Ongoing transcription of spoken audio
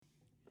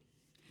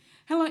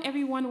Hello,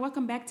 everyone.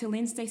 Welcome back to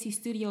Lynn Stacy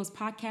Studios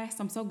podcast.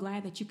 I'm so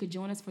glad that you could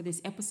join us for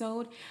this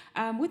episode.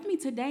 With me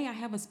today, I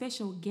have a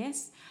special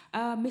guest,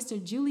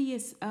 Mr.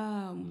 Julius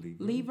Lever.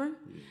 Lever.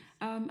 Yes.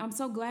 I'm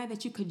so glad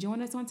that you could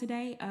join us on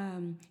today.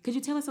 Could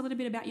you tell us a little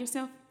bit about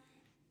yourself?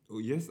 Oh,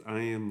 yes, I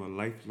am a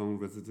lifelong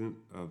resident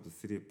of the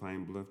city of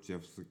Pine Bluff,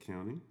 Jefferson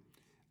County.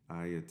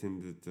 I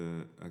attended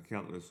a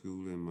Catholic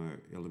school in my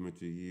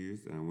elementary years,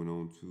 and I went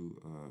on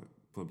to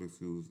public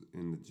schools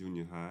in the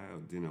junior high.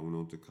 Then I went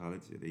on to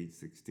college at age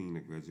 16. I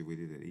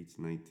graduated at age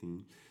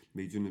 19,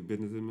 majoring in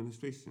business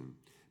administration.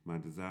 My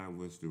desire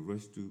was to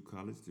rush through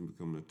college and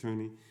become an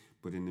attorney,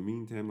 but in the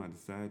meantime, I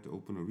decided to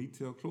open a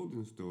retail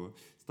clothing store.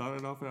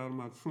 Started off out of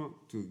my trunk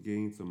to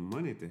gain some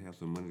money, to have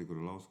some money to go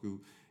to law school,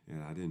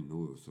 and I didn't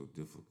know it was so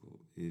difficult.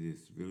 It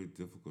is really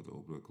difficult to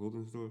open a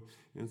clothing store,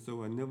 and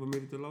so I never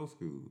made it to law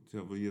school.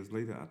 Several years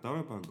later, I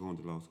thought about going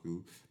to law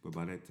school, but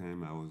by that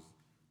time, I was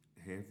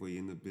halfway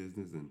in the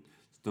business and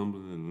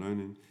stumbling and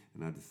learning,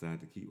 and I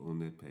decided to keep on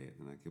that path.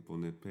 And I kept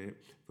on that path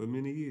for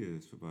many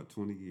years, for about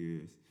 20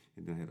 years,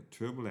 and then I had a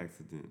terrible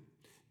accident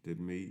that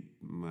made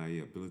my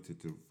ability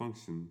to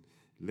function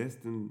less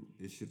than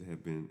it should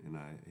have been, and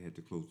I had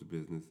to close the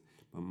business.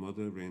 My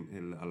mother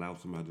had allowed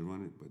somebody to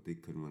run it, but they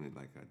couldn't run it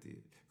like I did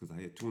because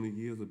I had 20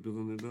 years of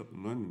building it up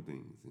and learning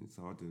things, and it's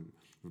hard to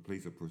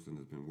replace a person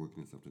that's been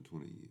working in something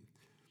 20 years.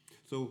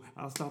 So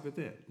I'll stop at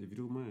that if you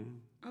don't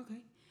mind.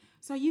 Okay.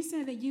 So you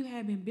said that you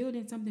had been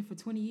building something for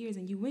 20 years,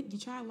 and you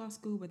tried law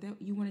school, but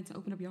you wanted to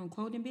open up your own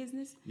clothing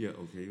business. Yeah,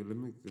 okay. Let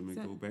me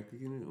So go back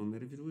again on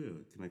that if you will.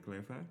 Can I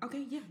clarify?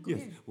 okay, yeah, go Yes.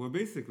 ahead. Well,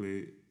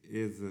 basically,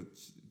 as a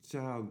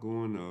child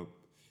growing up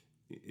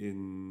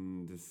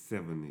in the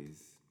 70s,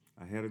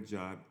 I had a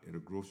job at a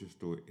grocery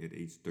store at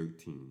age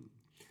 13.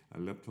 I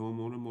left home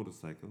on a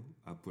motorcycle.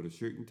 I put a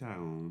shirt and tie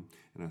on,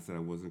 and I said I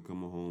wasn't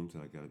coming home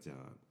till I got a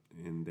job.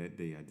 And that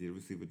day, I did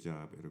receive a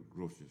job at a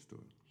grocery store.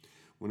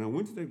 When I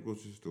went to that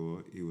grocery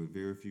store, it was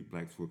very few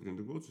blacks working in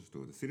the grocery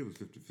store. The city was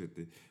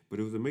 50-50, but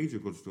it was a major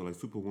grocery store like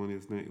Super One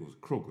is now. It was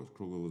Kroger's.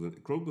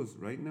 Kroger's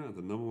right now is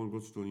the number one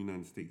grocery store in the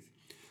United States.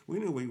 Well,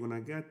 anyway, when I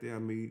got there, I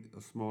made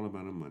a small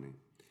amount of money.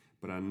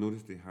 But I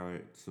noticed they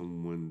hired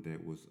someone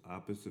that was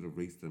opposite of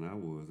race than I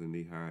was, and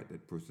they hired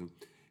that person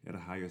at a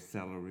higher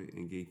salary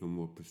and gave him a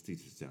more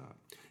prestigious job.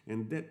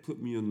 And that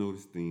put me on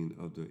notice then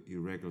of the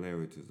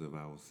irregularities of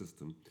our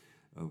system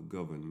of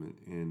government,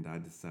 and I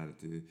decided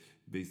to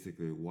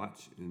basically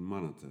watch and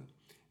monitor.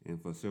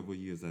 And for several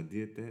years, I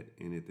did that.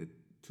 And at the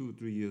 2 or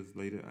 3 years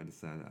later, I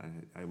decided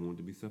I wanted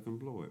to be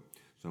self-employed.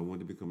 So I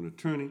wanted to become an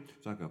attorney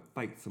so I could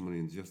fight some of the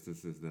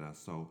injustices that I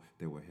saw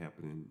that were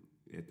happening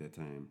at that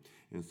time.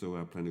 And so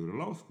I planned to go to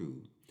law school.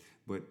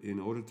 But in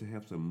order to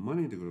have some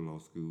money to go to law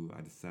school,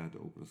 I decided to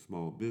open a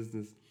small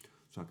business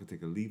so I could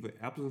take a leave of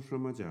absence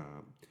from my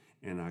job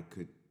and I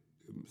could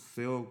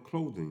sell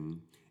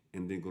clothing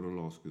and then go to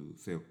law school.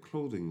 Sell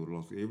clothing, go to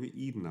law school. Every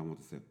evening I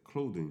want to sell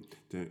clothing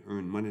to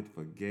earn money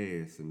for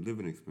gas and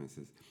living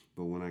expenses.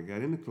 But when I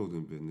got in the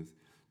clothing business,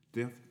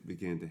 death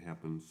began to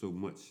happen so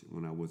much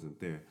when I wasn't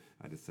there.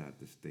 I decided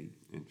to stay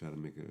and try to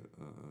make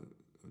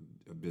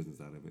a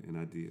business out of it, and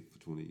I did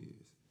for 20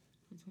 years.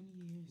 For 20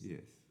 years.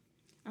 Yes.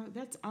 Oh,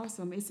 that's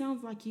awesome. It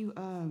sounds like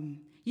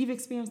you've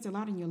experienced a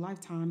lot in your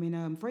lifetime,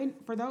 and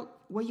for those,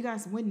 well, you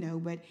guys wouldn't know,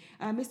 but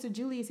Mr.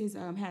 Julius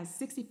has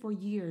 64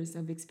 years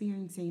of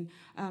experiencing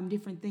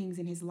different things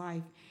in his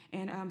life,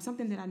 and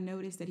something that I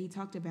noticed that he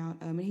talked about,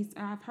 and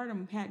I've heard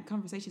him had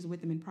conversations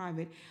with him in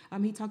private.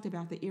 He talked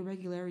about the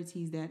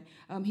irregularities that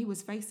he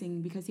was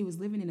facing because he was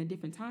living in a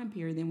different time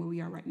period than where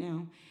we are right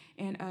now,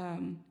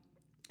 and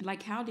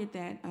like how did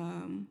that?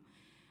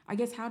 I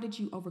guess how did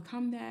you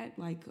overcome that?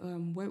 Like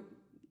what?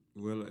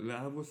 Well,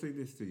 I will say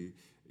this to you.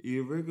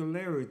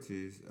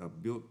 Irregularities are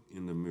built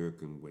in the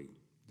American way.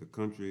 The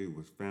country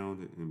was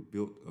founded and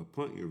built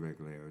upon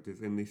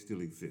irregularities, and they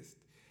still exist.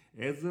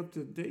 As of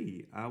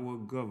today, our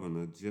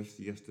governor just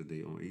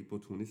yesterday on April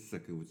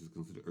 22nd, which is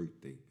considered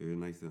Earth Day. Very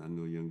nice. I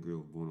know a young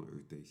girl born on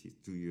Earth Day. She's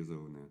 2 years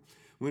old now.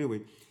 Well,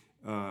 anyway,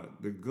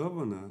 the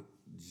governor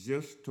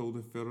just told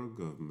the federal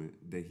government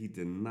that he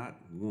did not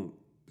want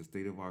the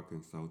state of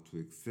Arkansas to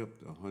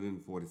accept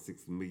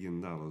 $146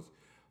 million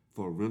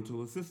for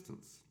rental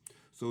assistance.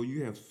 So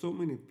you have so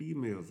many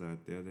females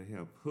out there that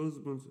have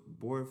husbands,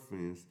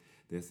 boyfriends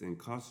that's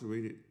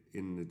incarcerated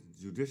in the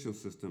judicial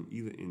system,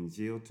 either in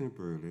jail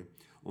temporarily,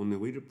 on their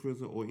way to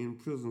prison, or in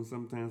prison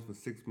sometimes for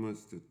 6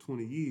 months to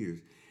 20 years.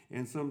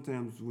 And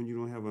sometimes when you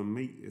don't have a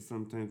mate,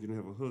 sometimes you don't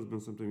have a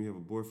husband, sometimes you have a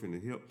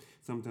boyfriend to help.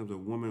 Sometimes a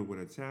woman with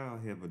a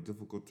child have a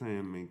difficult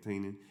time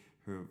maintaining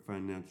her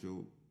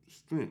financial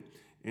strength.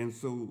 And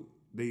so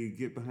they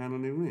get behind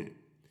on their rent.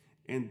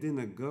 And then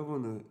the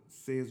governor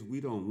says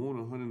we don't want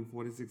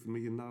 $146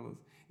 million.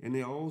 And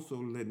they also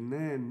let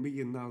 $9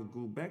 million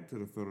go back to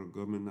the federal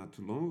government not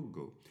too long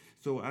ago.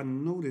 So I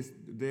noticed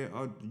there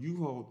are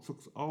U-Haul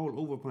trucks all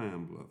over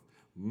Pine Bluff.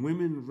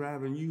 Women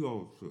driving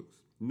U-Haul trucks.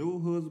 No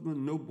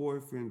husband, no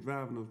boyfriend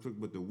driving those trucks,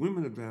 but the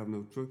women are driving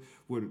those trucks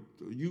with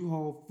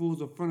U-Haul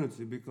fulls of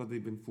furniture because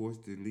they've been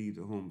forced to leave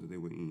the home that they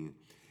were in.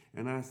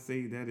 And I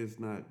say that is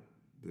not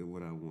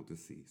what I want to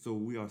see. So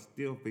we are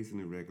still facing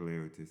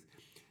irregularities,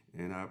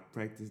 and I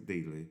practice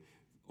daily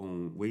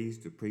on ways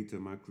to pray to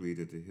my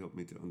Creator to help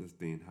me to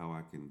understand how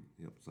I can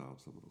help solve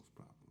some of those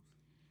problems.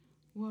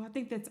 Well, I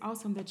think that's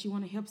awesome that you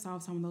want to help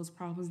solve some of those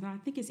problems. And I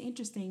think it's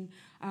interesting.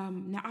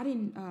 Now, I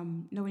didn't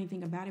know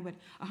anything about it, but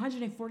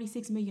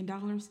 $146 million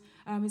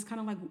is kind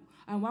of like,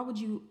 why would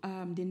you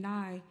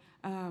deny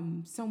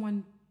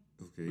someone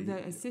Okay. the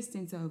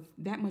assistance of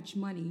that much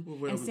money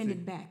Well, and send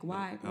it back?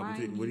 Why? I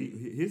would Why? take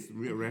his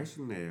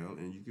rationale,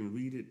 and you can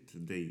read it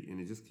today,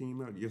 and it just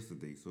came out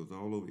yesterday, so it's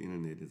all over the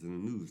internet. It's in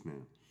the news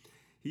now.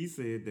 He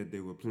said that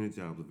there were plenty of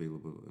jobs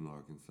available in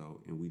Arkansas,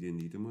 and we didn't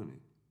need the money.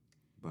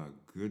 By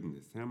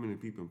goodness, how many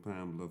people in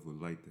Pine Bluff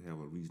would like to have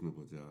a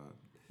reasonable job?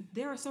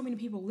 There are so many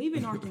people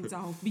leaving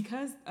Arkansas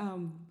because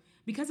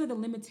of the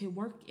limited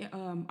work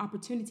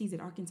opportunities that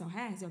Arkansas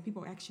has. There are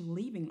people actually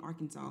leaving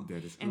Arkansas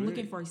That is and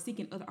looking correct. for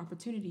seeking other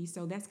opportunities.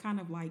 So that's kind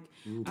of like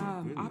Oh,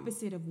 my goodness.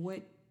 opposite of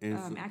what And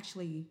so-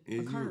 actually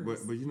And occurs.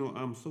 but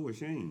I'm so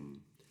ashamed.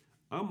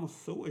 I'm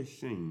so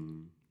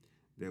ashamed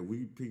that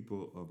we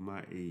people of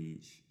my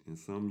age and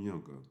some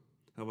younger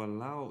have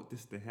allowed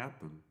this to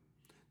happen.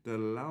 To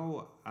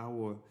allow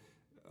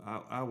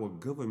our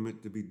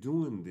government to be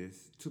doing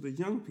this to the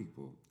young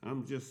people.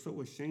 I'm just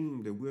so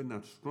ashamed that we're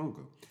not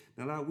stronger.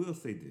 Now I will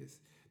say this: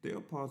 there are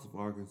parts of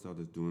Arkansas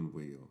that's doing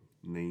well,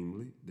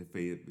 namely the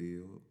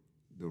Fayetteville,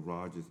 the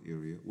Rogers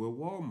area, where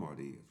Walmart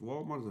is.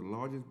 Walmart is the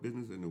largest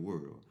business in the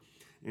world,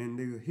 and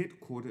they're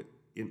headquartered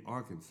in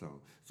Arkansas.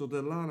 So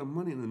there's a lot of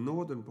money in the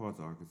northern parts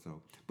of Arkansas.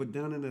 But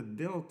down in the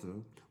Delta,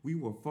 we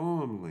were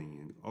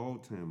farmland,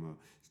 Altamar,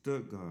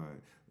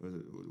 Stuttgart,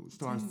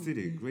 Star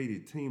City, Grady,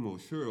 Tamo,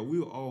 Sherrill. We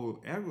were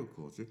all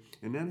agriculture,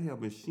 and now they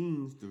have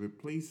machines to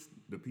replace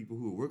the people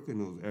who are working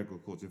those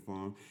agriculture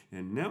farms,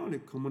 and now they're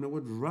coming up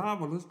with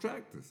driverless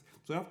tractors.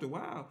 So after a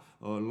while,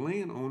 a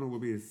landowner will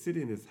be able to sit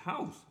in his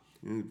house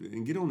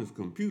and get on his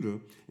computer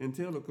and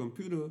tell the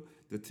computer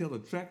to tell the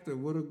tractor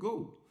where to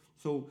go.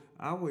 So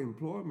our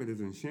employment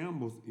is in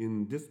shambles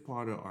in this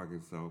part of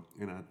Arkansas,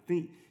 and I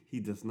think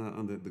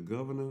the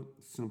governor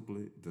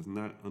simply does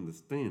not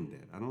understand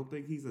that. I don't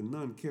think he's a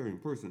non-caring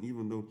person,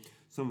 even though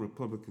some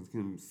Republicans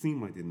can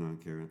seem like they're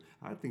non-caring.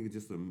 I think it's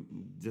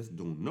just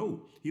don't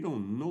know. He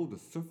don't know the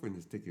suffering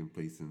that's taking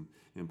place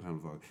in Pine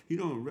Bluff. He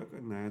don't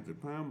recognize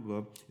that Pine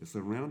Bluff is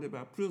surrounded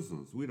by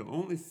prisons. We're the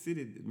only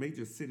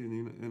major city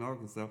in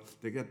Arkansas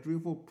that got 3 or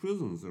 4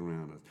 prisons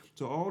around us.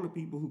 So all the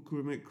people who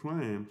commit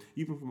crime,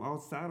 even from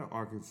outside of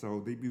Arkansas,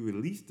 they be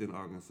released in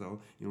Arkansas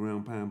and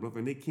around Pine Bluff,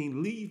 and they can't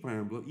leave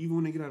Pine Bluff even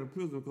when they get out of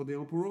prison because they're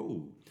on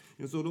parole.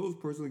 And so those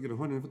persons get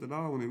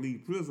 $150 when they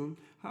leave prison.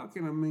 How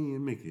can a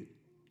man make it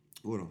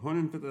with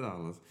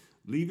 $150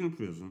 leaving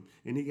prison,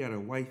 and he got a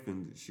wife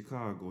in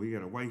Chicago, he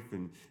got a wife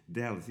in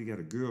Dallas, he got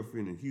a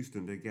girlfriend in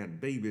Houston that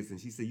got babies, and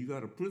she said, you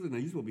got a prison now,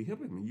 you supposed to be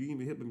helping me. You ain't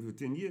been helping me for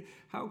 10 years.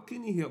 How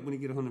can he help when he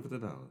get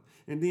 $150?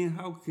 And then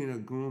how can a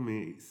grown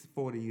man,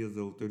 40 years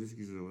old, 36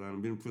 years old, I've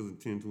been in prison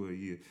 10, 12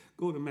 years,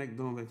 go to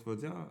McDonald's for a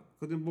job?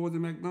 Because them boys at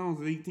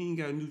McDonald's at 18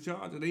 got a new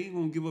charger. They ain't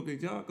going to give up their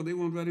job because they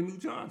want to drive a new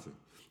charger.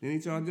 And they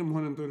charge them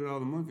 $130 a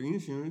month for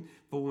insurance,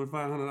 $400,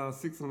 $500,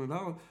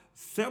 $600,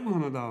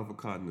 $700 for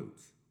car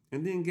notes.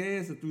 And then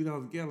gas at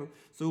 $3 a gallon.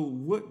 So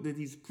what did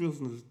these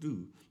prisoners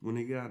do when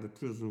they got out of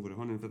prison with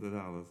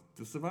 $150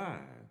 to survive?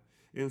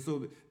 And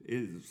so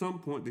at some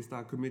point they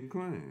start committing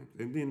crimes.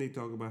 And then they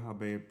talk about how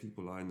bad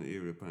people are in the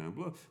area of Pine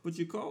Bluff. But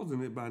you're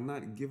causing it by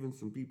not giving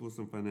some people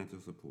some financial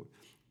support.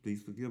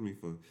 Please forgive me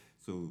for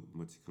so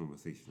much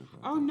conversation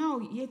about Oh that.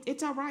 no,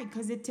 it's all right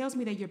because it tells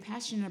me that you're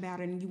passionate about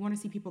it and you want to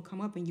see people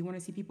come up and you want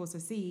to see people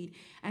succeed.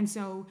 And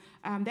so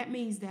that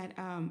means that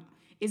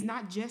it's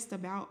not just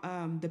about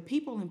the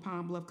people in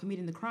Pine Bluff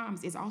committing the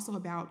crimes. It's also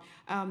about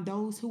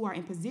those who are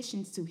in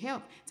positions to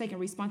help taking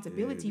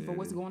responsibility for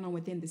what's going on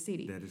within the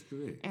city. That is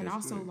correct. And That's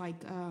also,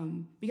 correct.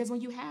 like, because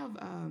when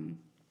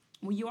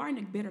you are in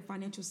a better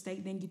financial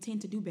state, then you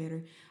tend to do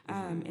better.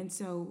 And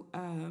so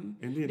And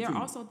then there too-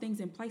 are also things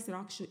in place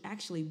that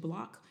actually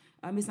block.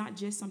 It's not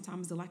just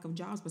sometimes the lack of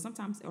jobs, but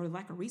sometimes, or the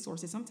lack of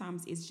resources.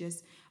 Sometimes it's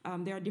just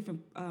there are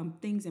different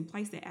things in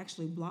place that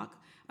actually block.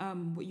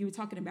 What you were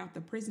talking about, the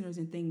prisoners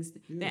and things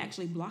that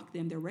actually block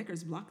them, their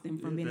records block them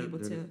from being able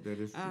to that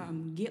is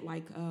true. get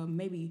like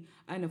maybe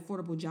an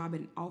affordable job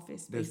in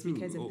office That's based true.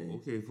 because of the.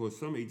 Okay, for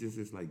some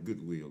agencies like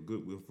Goodwill,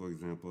 for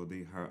example,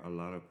 they hire a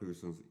lot of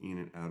persons in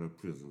and out of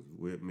prisons,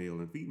 with male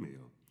and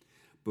female.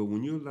 But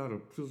when you allow the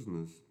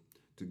prisoners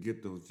to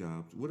get those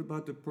jobs, what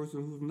about the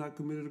person who's not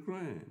committed a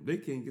crime? They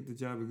can't get the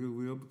job at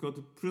Goodwill because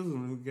the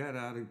prisoner who got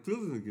out of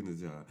prison is getting a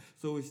job.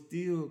 So it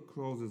still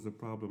causes a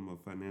problem of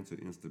financial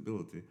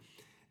instability.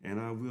 And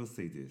I will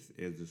say this,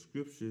 as the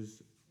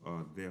scriptures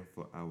are there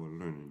for our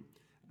learning,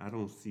 I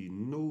don't see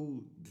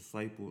no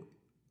disciple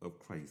of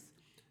Christ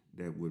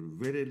that would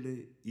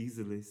readily,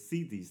 easily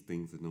see these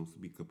things and don't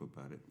speak up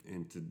about it.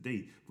 And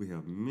today, we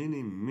have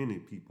many, many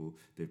people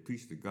that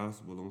preach the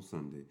gospel on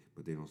Sunday,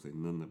 but they don't say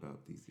nothing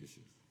about these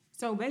issues.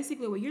 So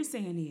basically, what you're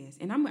saying is,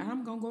 and I'm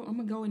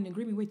gonna go in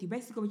agreement with you.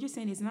 Basically, what you're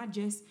saying is not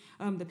just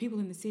the people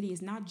in the city,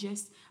 it's not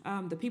just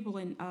the people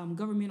in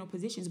governmental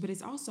positions, but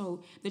it's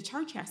also the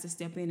church has to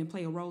step in and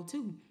play a role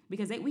too,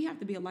 because we have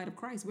to be a light of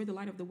Christ. We're the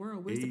light of the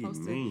world. We're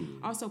supposed to Amen.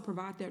 also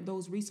provide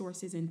those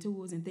resources and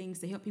tools and things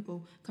to help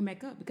people come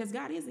back up, because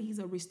He's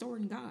a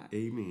restoring God.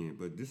 Amen.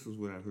 But this is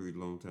what I heard a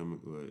long time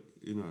ago.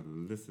 You know, I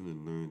listen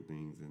and learn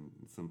things, and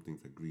some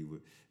things I agree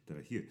with that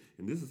I hear.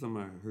 And this is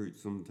something I heard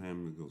some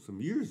time ago,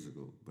 some years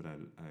ago, but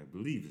I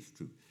believe it's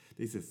true.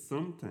 They said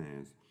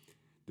sometimes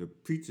the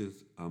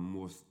preachers are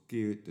more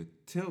scared to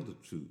tell the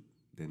truth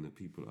than the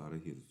people are to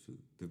hear the truth.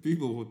 The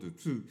people want the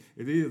truth,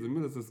 and they as a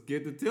minister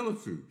scared to tell the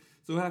truth.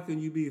 So how can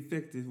you be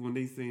effective when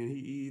they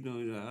saying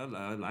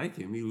I like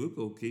him, he look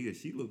okay, or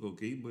she look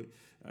okay, but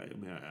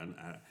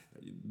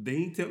they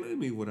ain't telling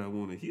me what I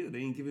want to hear. They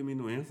ain't giving me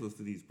no answers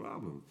to these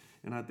problems,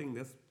 and I think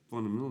that's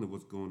fundamentally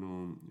what's going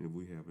on if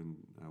we have in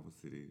our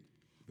city.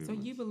 So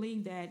you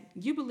believe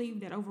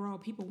that overall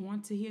people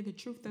want to hear the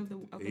truth of the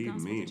gospel to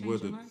Amen. change Well,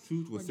 their the life?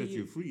 truth will Or do set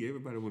you free.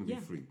 Everybody want to Yeah.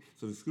 be free.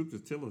 So the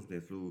scriptures tell us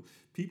that. So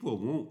people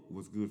want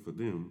what's good for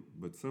them,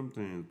 but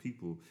sometimes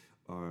people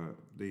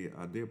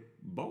they're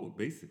bought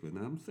basically.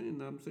 Now I'm saying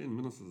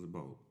ministers are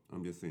bought.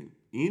 I'm just saying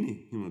any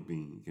human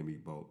being can be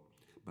bought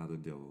by the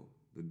devil.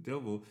 The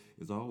devil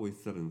is always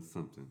selling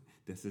something.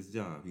 That's his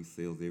job. He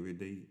sells every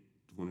day,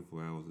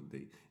 24 hours a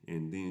day.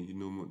 And then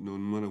no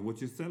matter what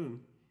you're selling,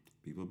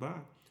 people buy.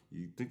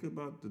 You think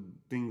about the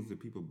things that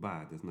people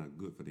buy that's not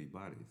good for their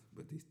bodies,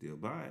 but they still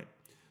buy it.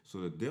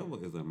 So the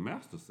devil is a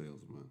master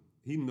salesman.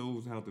 He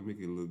knows how to make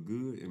it look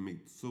good and make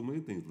so many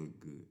things look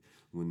good.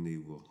 When they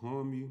will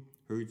harm you,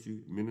 hurt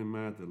you,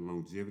 minimize the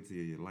longevity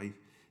of your life,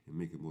 and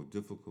make it more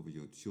difficult for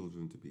your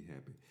children to be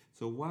happy.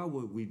 So why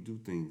would we do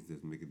things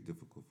that make it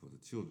difficult for the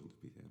children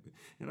to be happy?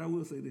 And I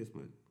will say this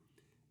much.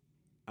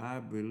 I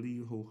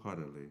believe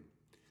wholeheartedly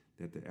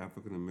that the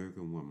African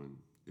American woman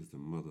is the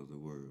mother of the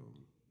world.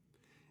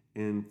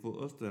 And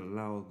for us to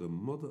allow the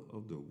mother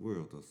of the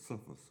world to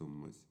suffer so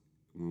much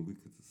when we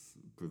could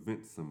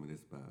prevent some of this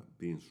by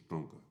being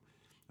stronger.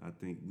 I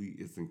think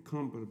it's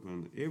incumbent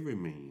upon every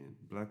man,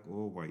 black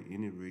or white,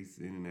 any race,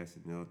 any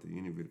nationality,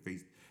 any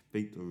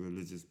faith or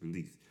religious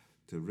beliefs,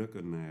 to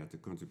recognize the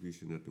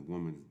contribution that the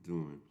woman is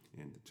doing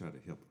and to try to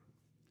help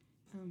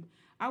her.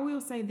 I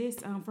will say this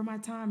from my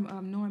time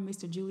knowing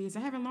Mr. Julius. I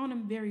haven't known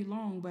him very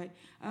long, but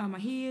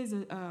he is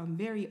a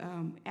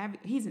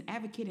he's an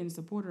advocate and a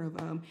supporter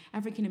of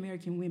African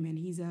American women.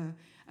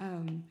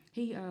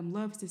 He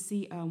loves to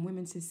see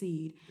women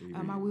succeed.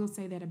 I will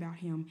say that about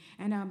him.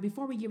 And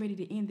before we get ready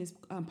to end this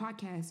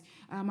podcast,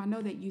 I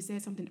know that you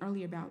said something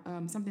earlier about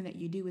something that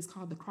you do is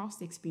called the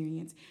cross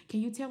experience.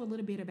 Can you tell a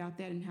little bit about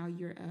that and how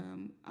you're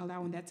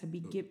allowing that to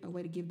be a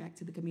way to give back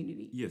to the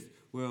community? Yes.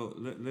 Well,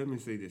 let me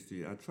say this to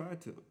you. I try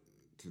to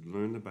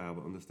learn the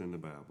Bible, understand the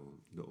Bible,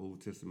 the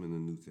Old Testament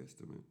and the New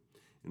Testament.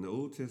 In the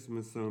Old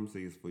Testament, some say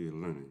it's for your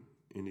learning,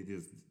 and it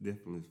is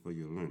definitely for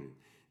your learning.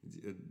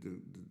 The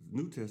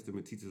New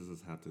Testament teaches us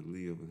how to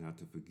live and how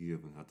to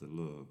forgive and how to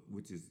love,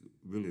 which is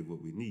really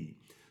what we need.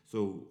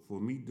 So for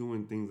me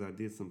doing things, I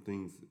did some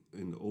things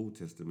in the Old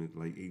Testament,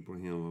 like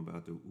Abraham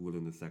about the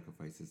willing to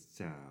sacrifice his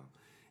child.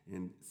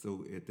 And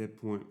so at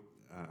that point,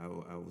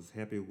 I was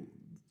happy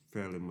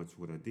fairly much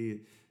what I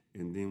did.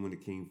 And then when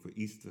it came for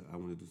Easter, I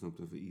wanted to do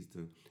something for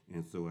Easter,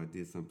 and so I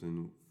did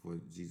something for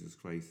Jesus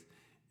Christ,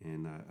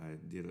 and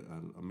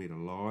I made a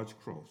large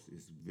cross.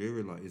 It's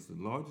very large. It's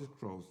the largest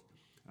cross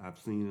I've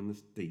seen in the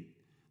state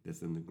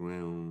that's in the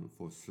ground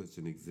for such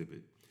an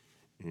exhibit,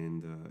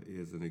 and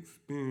it's an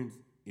experience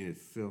in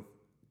itself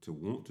to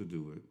want to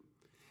do it,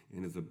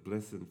 and it's a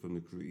blessing from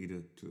the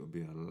Creator to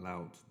be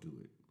allowed to do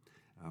it.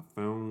 I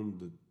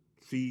found the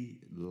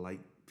tree-like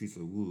piece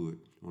of wood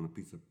on a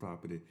piece of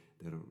property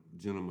that a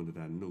gentleman that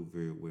I know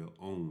very well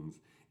owns,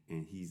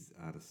 and he's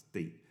out of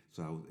state.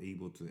 So I was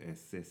able to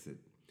access it.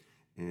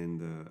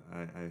 And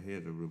I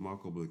had a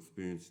remarkable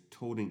experience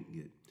toting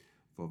it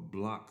for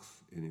blocks,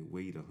 and it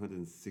weighed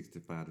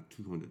 165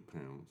 to 200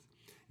 pounds.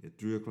 At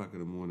 3 o'clock in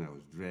the morning, I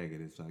was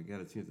dragging it, so I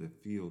got a chance to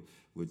feel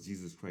what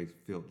Jesus Christ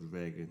felt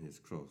dragging his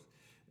cross.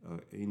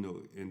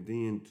 And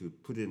then to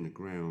put it in the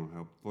ground,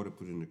 how far to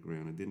put it in the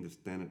ground, and then to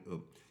stand it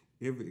up.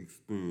 Every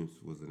experience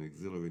was an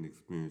exhilarating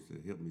experience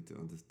that helped me to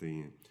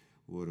understand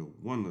what a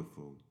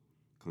wonderful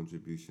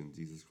contribution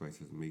Jesus Christ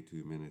has made to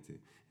humanity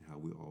and how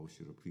we all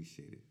should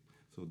appreciate it.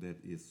 So that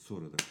is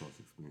sort of the cross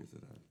experience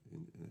that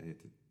I had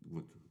to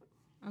went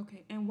through.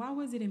 Okay, and why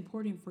was it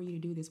important for you to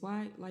do this?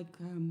 Why,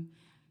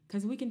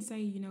 because we can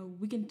say,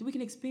 we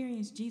can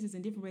experience Jesus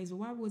in different ways, but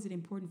why was it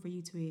important for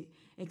you to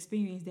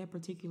experience that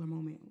particular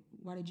moment?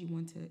 Why did you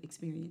want to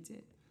experience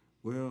it?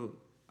 Well,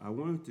 I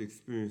wanted to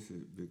experience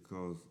it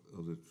because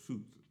of the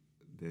truth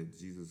that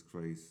Jesus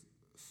Christ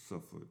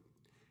suffered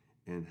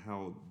and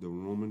how the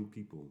Roman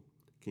people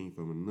came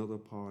from another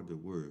part of the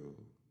world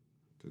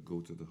to go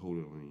to the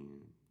Holy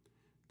Land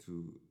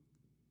to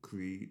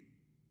create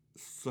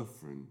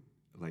suffering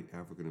like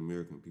African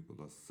American people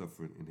are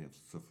suffering and have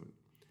suffered.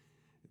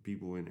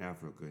 people in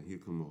Africa, and here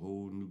come a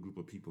whole new group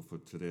of people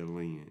to their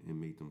land and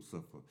make them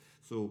suffer.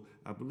 So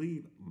I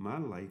believe my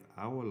life,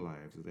 our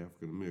lives as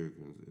African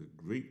Americans, is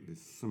greatly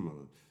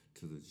similar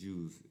to the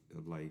Jews'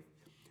 life.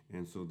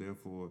 And so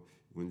therefore,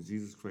 when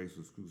Jesus Christ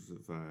was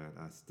crucified,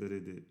 I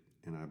studied it,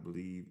 and I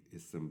believe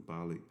it's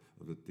symbolic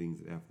of the things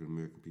that African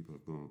American people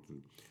have gone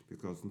through.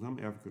 Because some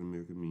African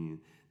American men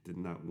did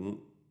not want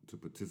to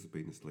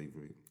participate in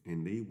slavery,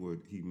 and they were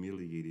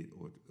humiliated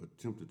or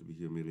attempted to be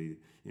humiliated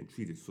and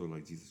treated sort of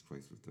like Jesus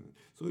Christ was done.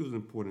 So it was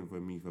important for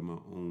me, for my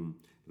own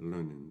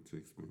learning, to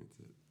experience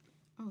it.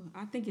 Oh,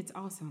 I think it's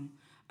awesome.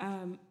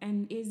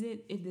 And is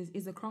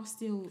the cross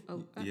still?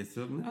 Yes,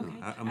 sir. Now.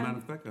 Okay. A matter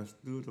of fact, I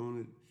stood on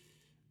it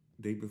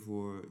day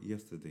before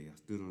yesterday. I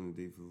stood on it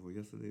day before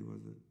yesterday,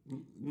 was it?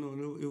 No,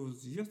 it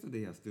was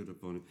yesterday I stood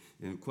up on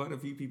it. And quite a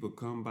few people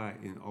come by,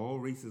 and all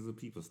races of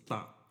people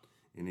stop.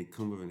 And they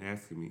come over and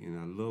ask me, and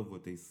I love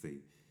what they say.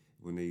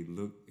 When they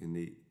look and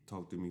they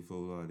talk to me for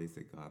a while, they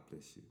say, God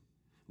bless you.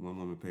 One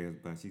woman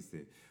passed by, she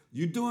said,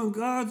 you're doing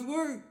God's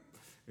work.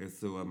 And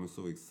so I'm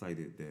so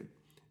excited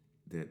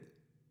that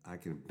I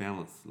can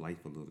balance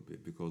life a little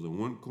bit. Because on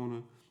one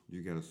corner,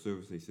 you got a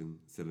service station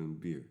selling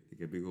beer. They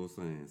got big old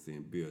signs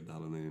saying beer,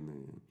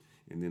 $1.99.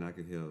 And then I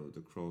could have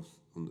the cross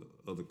on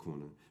the other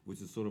corner,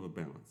 which is sort of a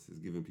balance. It's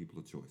giving people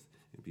a choice,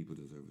 and people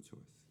deserve a choice.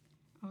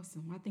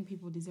 Awesome. I think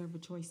people deserve a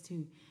choice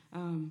too.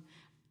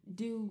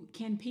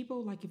 Can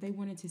people, like, if they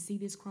wanted to see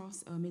this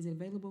cross, is it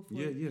available for?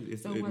 Yeah.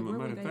 It's, so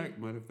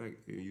matter of fact,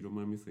 you don't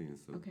mind me saying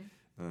so. Okay.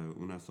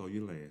 When I saw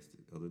you last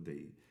the other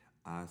day,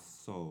 I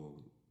saw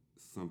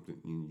something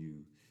in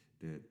you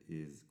that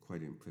is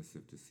quite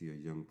impressive to see a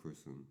young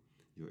person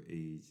your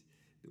age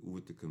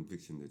with the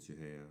conviction that you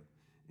have,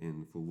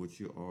 and for what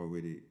you're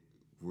already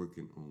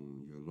working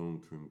on, your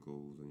long-term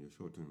goals and your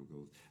short-term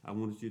goals. I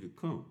wanted you to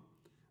come.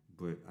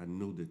 But I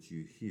know that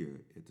you're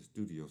here at the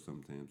studio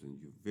sometimes, and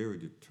you're very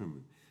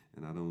determined,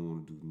 and I don't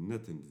want to do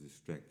nothing to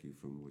distract you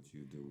from what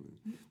you're doing.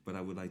 But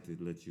I would like to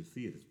let you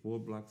see it. It's 4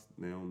 blocks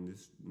now on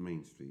this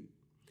main street.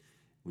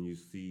 When you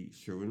see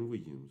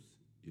Sherwin-Williams,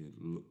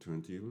 you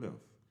turn to your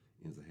left,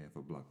 and it's a half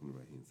a block on the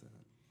right-hand side.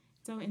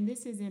 So, and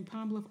this is in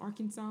Pine Bluff,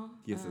 Arkansas?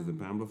 Yes, it's in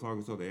Pine Bluff,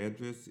 Arkansas. The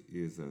address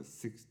is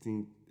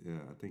 16th,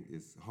 I think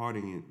it's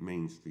Harding and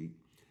Main Street.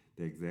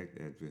 The exact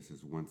address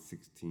is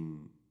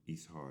 116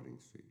 East Harding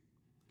Street.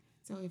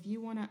 So if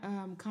you want to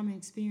come and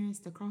experience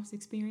the cross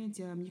experience,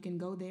 you can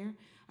go there.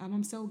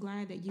 I'm so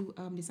glad that you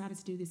decided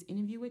to do this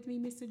interview with me,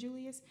 Mr.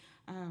 Julius.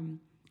 And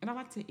I'd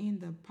like to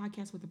end the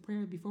podcast with a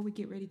prayer before we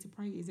get ready to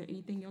pray. Is there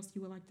anything else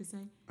you would like to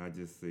say? I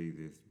just say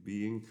this.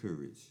 Be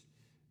encouraged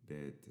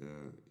that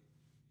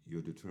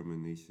your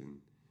determination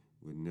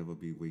will never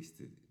be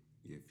wasted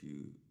if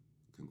you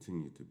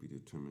continue to be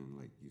determined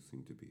like you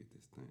seem to be at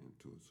this time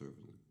to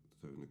serving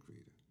the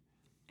Creator.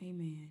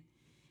 Amen.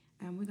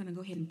 We're going to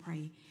go ahead and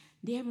pray.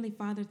 Dear Heavenly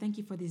Father, thank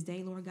you for this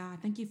day, Lord God.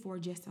 Thank you for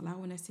just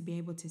allowing us to be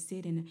able to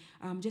sit and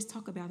just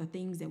talk about the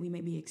things that we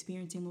may be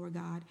experiencing, Lord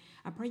God.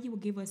 I pray you will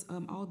give us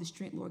all the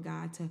strength, Lord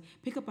God, to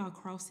pick up our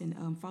cross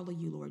and follow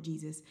you, Lord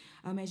Jesus,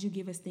 as you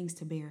give us things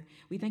to bear.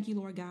 We thank you,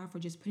 Lord God, for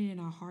just putting it in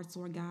our hearts,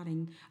 Lord God,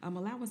 and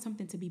allowing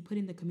something to be put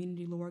in the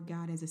community, Lord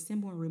God, as a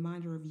symbol and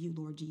reminder of you,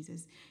 Lord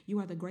Jesus. You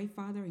are the great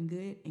Father and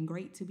good and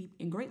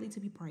greatly to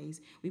be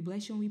praised. We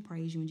bless you and we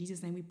praise you. In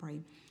Jesus' name we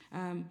pray.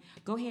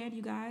 Go ahead,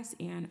 you guys,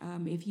 and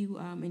if you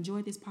enjoyed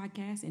this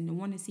podcast and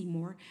want to see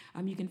more,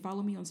 you can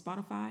follow me on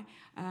Spotify,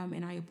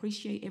 and I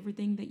appreciate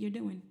everything that you're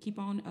doing. Keep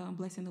on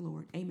blessing the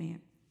Lord. Amen.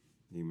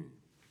 Amen.